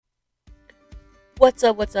What's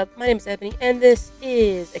up? What's up? My name is Ebony, and this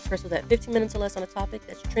is Espresso that 15 minutes or less on a topic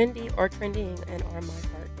that's trendy or trending and are my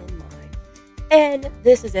heart and mind. And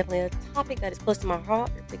this is definitely a topic that is close to my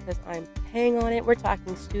heart because I'm paying on it. We're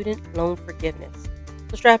talking student loan forgiveness.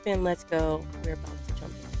 So strap in, let's go. We're about to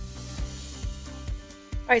jump in.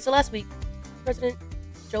 All right, so last week, President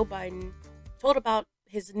Joe Biden told about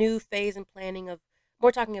his new phase and planning of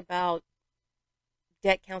more talking about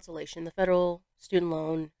debt cancellation, the federal student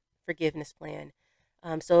loan forgiveness plan.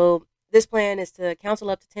 So this plan is to cancel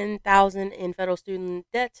up to $10,000 in federal student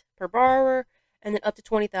debt per borrower, and then up to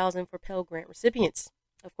 $20,000 for Pell Grant recipients.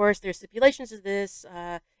 Of course, there's stipulations to this.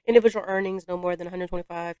 Individual earnings no more than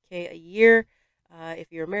 $125K a year.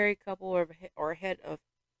 If you're a married couple or head of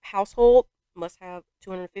household, must have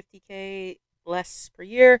 $250K less per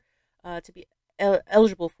year to be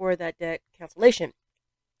eligible for that debt cancellation.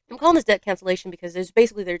 I'm calling this debt cancellation because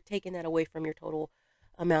they're taking that away from your total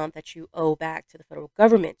amount that you owe back to the federal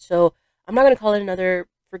government. So I'm not going to call it another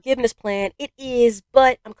forgiveness plan. It is,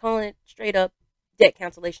 but I'm calling it straight up debt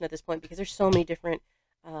cancellation at this point because there's so many different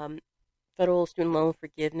federal student loan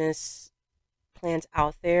forgiveness plans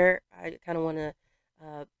out there. I kind of want to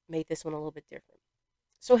make this one a little bit different.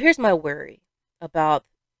 So here's my worry about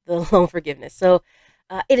the loan forgiveness. So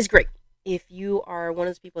it is great if you are one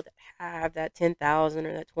of those people that have that 10,000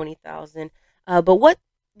 or that 20,000. But what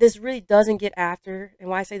this really doesn't get after, and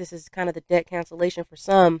why I say this is kind of the debt cancellation for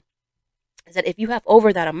some, is that if you have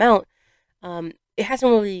over that amount, it hasn't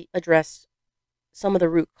really addressed some of the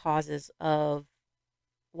root causes of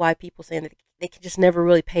why people saying that they can just never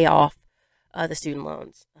really pay off the student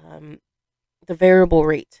loans. The variable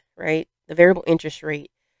rate, right? The variable interest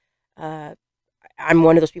rate. I'm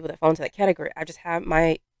one of those people that fall into that category. I just have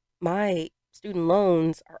my student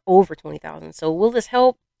loans are over 20,000. So will this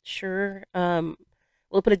help? Sure. Will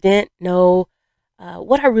it put a dent? No.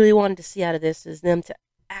 What I really wanted to see out of this is them to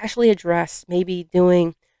actually address maybe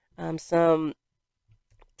doing some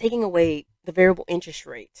taking away the variable interest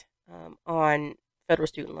rate on federal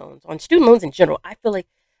student loans in general. I feel like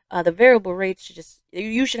the variable rate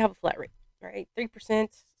you should have a flat rate, right? 3%,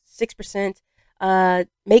 6%.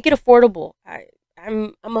 Make it affordable. I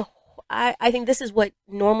think this is what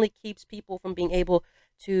normally keeps people from being able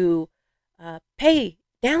to pay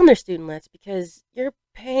down their student loans because you're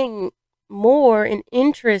paying more in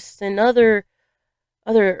interest and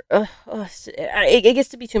it gets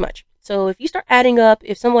to be too much. So if you start adding up,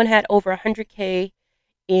 if someone had over 100K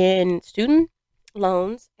in student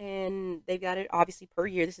loans and they've got it obviously per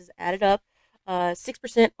year, this is added up,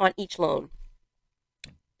 6% on each loan.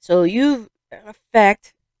 So you've in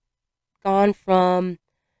effect gone from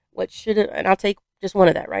and I'll take just one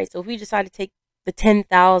of that, right? So if we decide to take the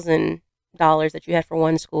 $10,000 that you had for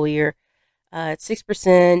one school year, it's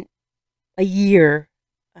 6% a year,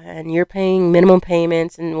 and you're paying minimum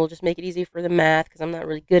payments, and we'll just make it easy for the math because I'm not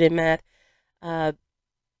really good at math. I'm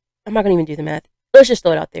not going to even do the math. Let's just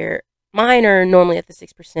throw it out there. Mine are normally at the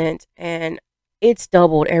 6%, and it's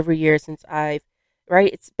doubled every year since right?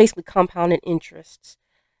 It's basically compounded interests.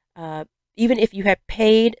 Even if you have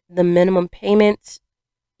paid the minimum payments,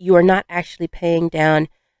 you are not actually paying down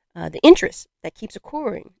the interest that keeps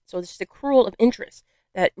accruing. So it's the accrual of interest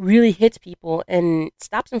that really hits people and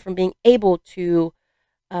stops them from being able to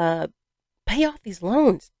pay off these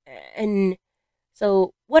loans. And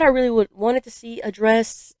so what I really wanted to see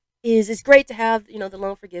addressed is it's great to have, the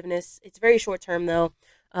loan forgiveness. It's very short term though.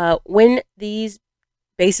 When these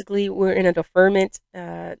basically were in a deferment,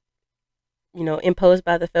 imposed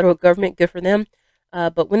by the federal government, good for them.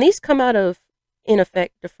 But when these come out of, in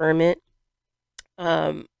effect, deferment,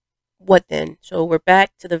 what then? So we're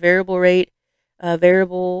back to the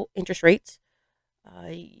variable interest rates.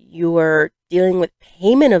 You are dealing with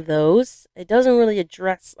payment of those. It doesn't really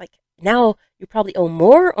address, now you probably owe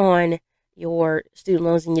more on your student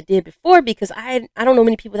loans than you did before because I don't know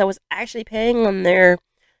many people that was actually paying on their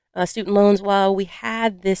student loans while we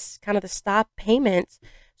had this kind of the stop payments.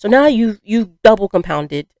 So now you double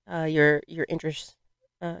compounded your interest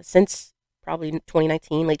since probably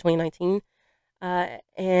 2019, late 2019.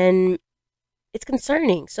 And it's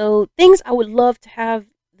concerning. So things I would love to have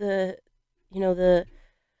the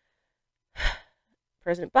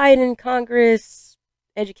President Biden, Congress,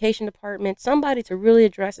 Education Department, somebody to really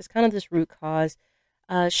address is kind of this root cause.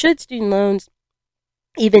 Should student loans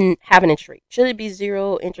even have an interest rate? Should it be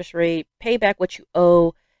zero interest rate? Pay back what you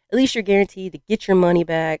owe. At least you're guaranteed to get your money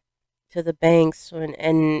back to the banks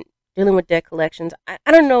and dealing with debt collections.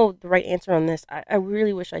 I don't know the right answer on this. I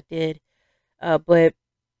really wish I did. But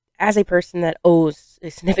as a person that owes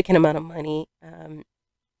a significant amount of money,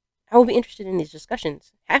 I will be interested in having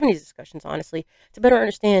these discussions, honestly, to better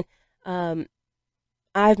understand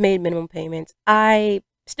I've made minimum payments. I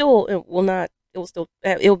still will not. It will still.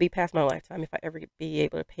 It will be past my lifetime if I ever be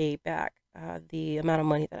able to pay back the amount of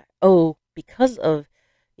money that I owe because of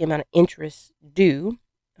the amount of interest due.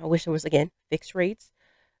 I wish there was again fixed rates,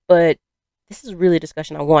 but this is really a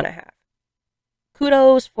discussion I want to have.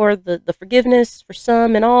 Kudos for the forgiveness for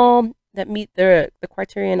some and all that meet the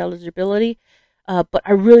criteria and eligibility, but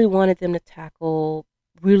I really wanted them to tackle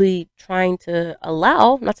really trying to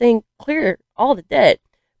allow, I'm not saying clear all the debt,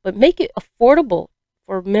 but make it affordable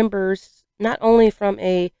for members, not only from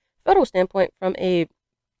a federal standpoint, from a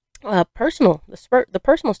personal, the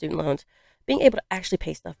personal student loans, being able to actually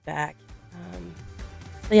pay stuff back.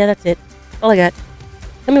 So yeah, that's it. That's all I got.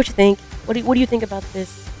 Tell me what you think. What do you think about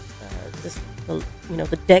this?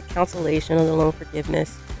 The debt cancellation or the loan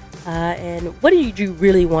forgiveness, and what did you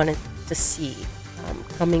really want to see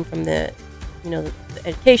coming from the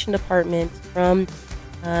education department, from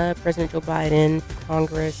President Joe Biden,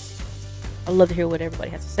 Congress? I'd love to hear what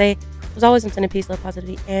everybody has to say. As always, I'm sending peace, love,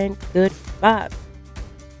 positivity, and good vibes.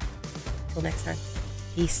 Until next time,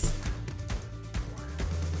 peace.